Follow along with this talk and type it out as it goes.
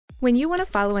When you want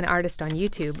to follow an artist on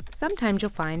YouTube, sometimes you'll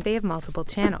find they have multiple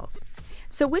channels.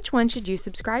 So which one should you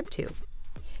subscribe to?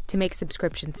 To make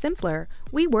subscription simpler,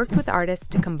 we worked with artists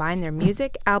to combine their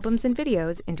music, albums, and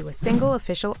videos into a single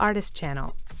official artist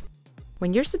channel.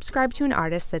 When you're subscribed to an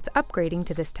artist that's upgrading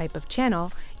to this type of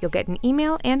channel, you'll get an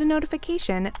email and a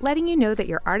notification letting you know that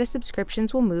your artist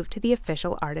subscriptions will move to the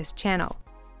official artist channel.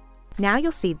 Now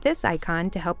you'll see this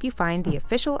icon to help you find the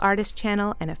official artist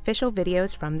channel and official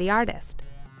videos from the artist.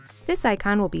 This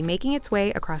icon will be making its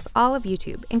way across all of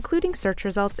YouTube, including search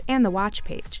results and the watch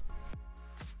page.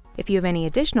 If you have any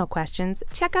additional questions,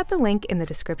 check out the link in the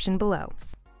description below.